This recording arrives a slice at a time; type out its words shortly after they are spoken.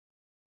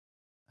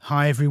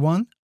Hi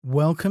everyone,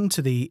 welcome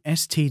to the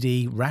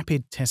STD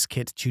Rapid Test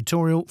Kit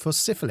tutorial for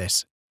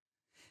syphilis.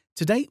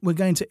 Today we're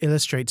going to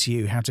illustrate to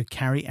you how to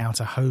carry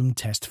out a home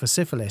test for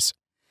syphilis.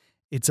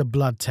 It's a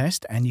blood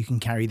test and you can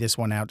carry this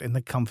one out in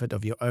the comfort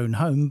of your own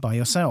home by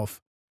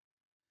yourself.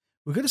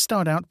 We're going to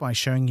start out by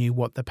showing you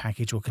what the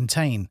package will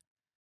contain.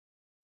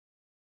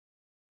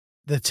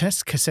 The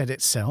test cassette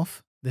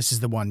itself, this is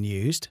the one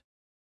used.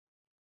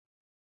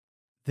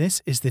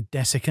 This is the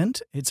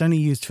desiccant. It's only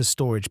used for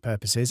storage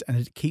purposes and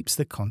it keeps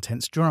the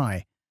contents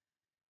dry.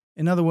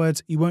 In other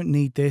words, you won't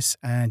need this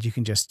and you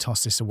can just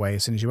toss this away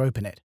as soon as you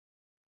open it.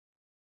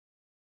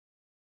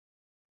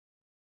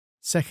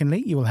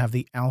 Secondly, you will have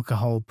the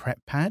alcohol prep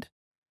pad.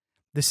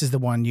 This is the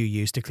one you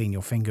use to clean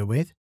your finger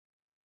with.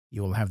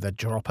 You will have the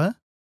dropper.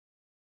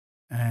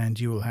 And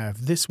you will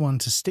have this one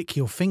to stick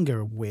your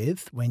finger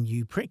with. When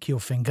you prick your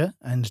finger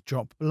and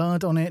drop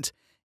blood on it,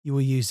 you will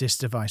use this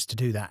device to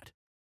do that.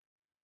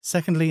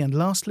 Secondly and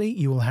lastly,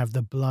 you will have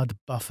the blood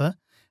buffer.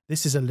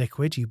 This is a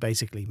liquid you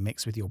basically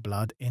mix with your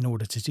blood in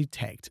order to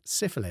detect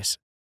syphilis.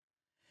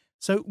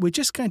 So we're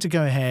just going to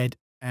go ahead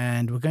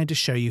and we're going to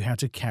show you how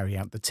to carry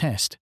out the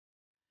test.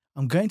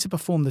 I'm going to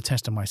perform the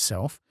test on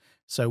myself.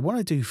 So what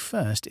I do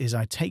first is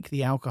I take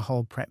the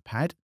alcohol prep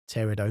pad,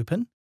 tear it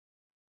open,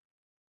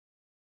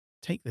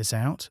 take this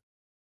out,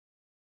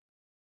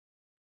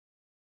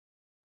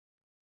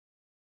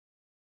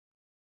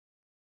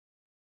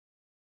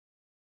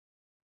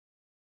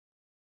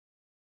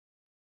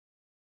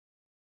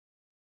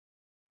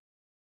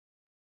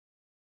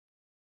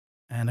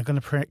 and I'm going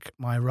to prick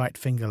my right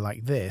finger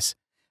like this.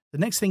 The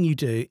next thing you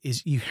do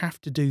is you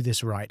have to do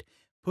this right.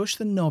 Push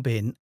the knob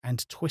in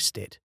and twist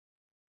it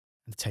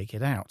and take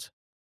it out.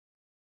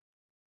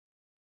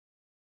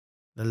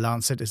 The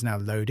lancet is now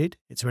loaded.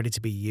 It's ready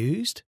to be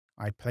used.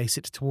 I place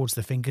it towards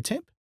the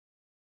fingertip.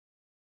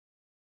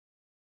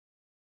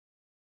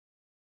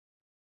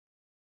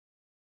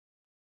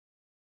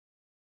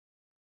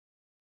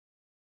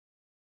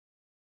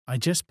 I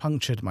just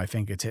punctured my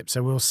fingertip,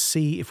 so we'll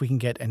see if we can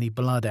get any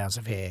blood out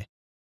of here.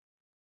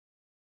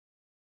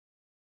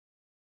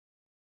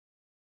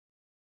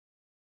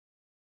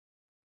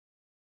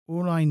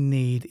 All I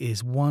need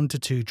is 1 to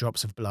 2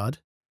 drops of blood.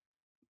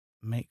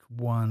 Make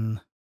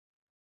 1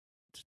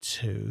 to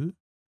 2.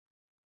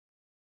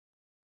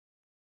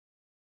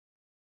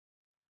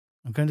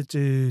 I'm going to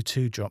do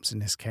 2 drops in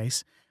this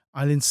case.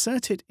 I'll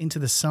insert it into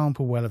the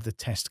sample well of the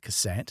test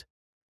cassette.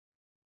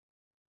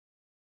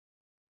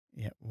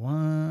 Yep,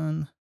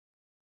 1.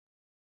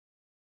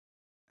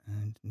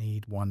 And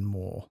need 1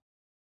 more.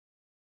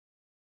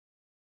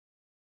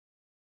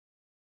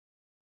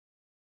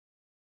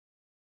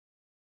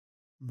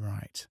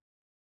 Right.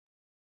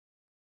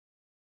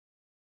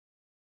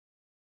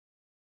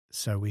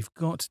 So we've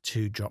got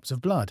 2 drops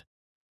of blood.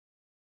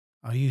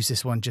 I'll use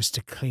this one just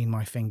to clean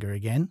my finger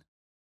again.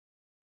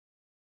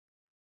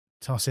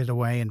 Toss it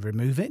away and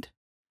remove it.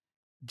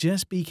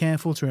 Just be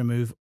careful to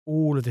remove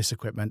all of this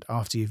equipment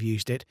after you've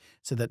used it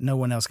so that no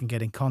one else can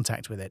get in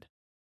contact with it.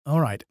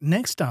 All right,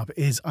 next up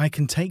is I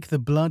can take the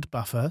blood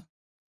buffer,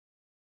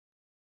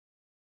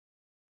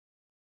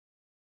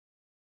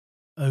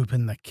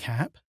 open the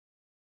cap.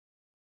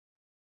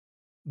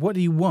 What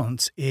you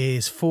want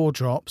is 4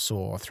 drops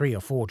or 3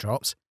 or 4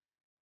 drops.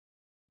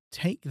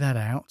 Take that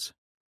out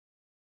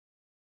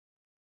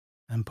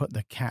and put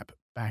the cap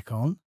back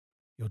on.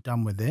 You're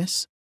done with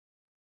this.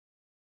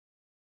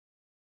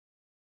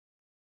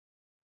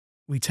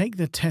 We take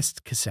the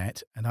test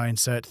cassette and I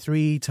insert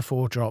 3 to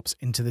 4 drops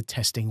into the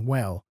testing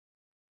well.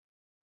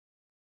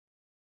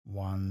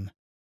 1,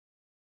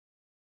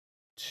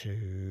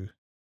 2,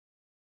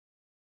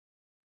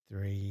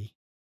 3,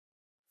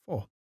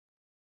 4.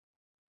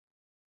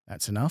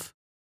 That's enough.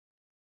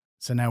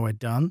 So now we're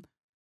done.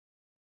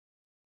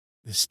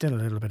 There's still a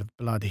little bit of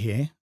blood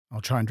here. I'll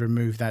try and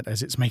remove that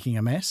as it's making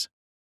a mess.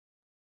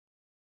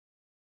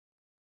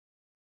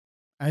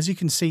 As you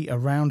can see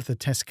around the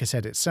test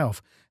cassette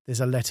itself, there's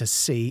a letter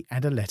C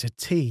and a letter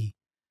T.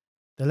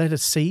 The letter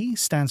C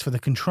stands for the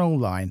control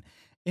line.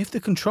 If the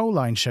control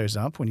line shows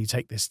up when you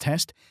take this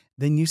test,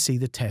 then you see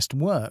the test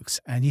works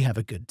and you have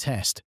a good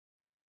test.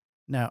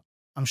 Now,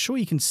 I'm sure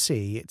you can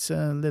see it's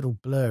a little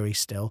blurry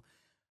still,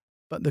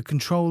 but the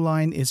control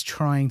line is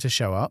trying to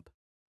show up.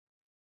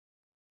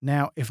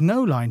 Now, if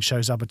no line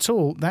shows up at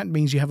all, that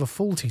means you have a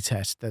faulty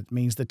test. That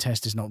means the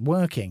test is not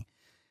working.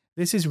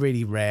 This is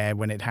really rare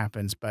when it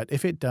happens, but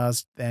if it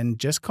does, then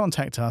just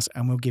contact us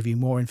and we'll give you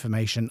more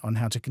information on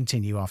how to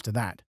continue after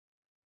that.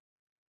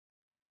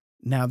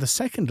 Now, the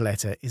second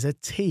letter is a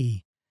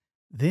T.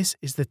 This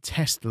is the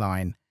test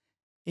line.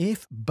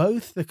 If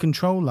both the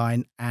control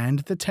line and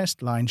the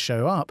test line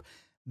show up,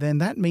 then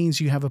that means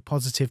you have a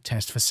positive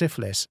test for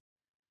syphilis.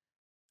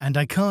 And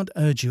I can't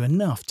urge you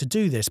enough to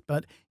do this,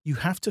 but you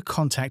have to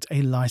contact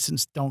a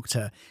licensed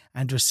doctor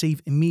and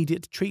receive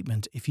immediate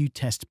treatment if you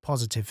test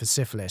positive for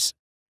syphilis.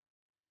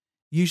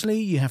 Usually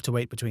you have to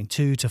wait between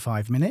 2 to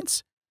 5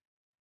 minutes.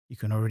 You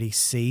can already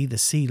see the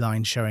C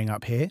line showing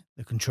up here,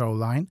 the control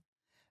line.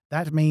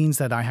 That means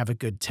that I have a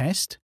good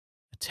test,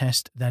 a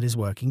test that is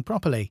working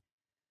properly.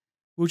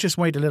 We'll just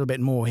wait a little bit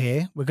more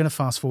here. We're going to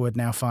fast forward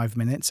now 5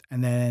 minutes,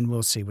 and then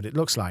we'll see what it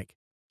looks like.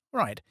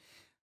 Right,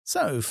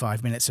 so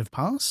 5 minutes have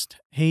passed.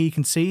 Here you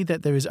can see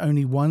that there is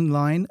only one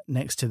line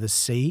next to the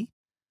C.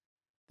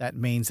 That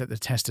means that the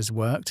test has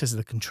worked, as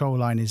the control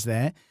line is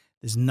there.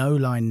 There's no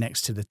line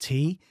next to the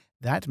T.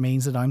 That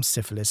means that I'm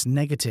syphilis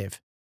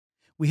negative.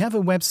 We have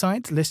a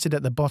website listed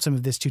at the bottom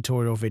of this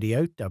tutorial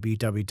video,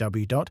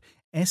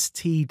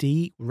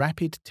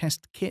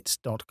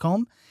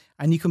 www.STDrapidtestkits.com,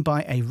 and you can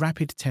buy a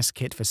rapid test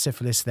kit for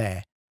syphilis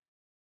there.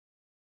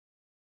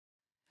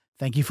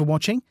 Thank you for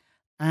watching,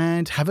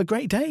 and have a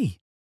great day.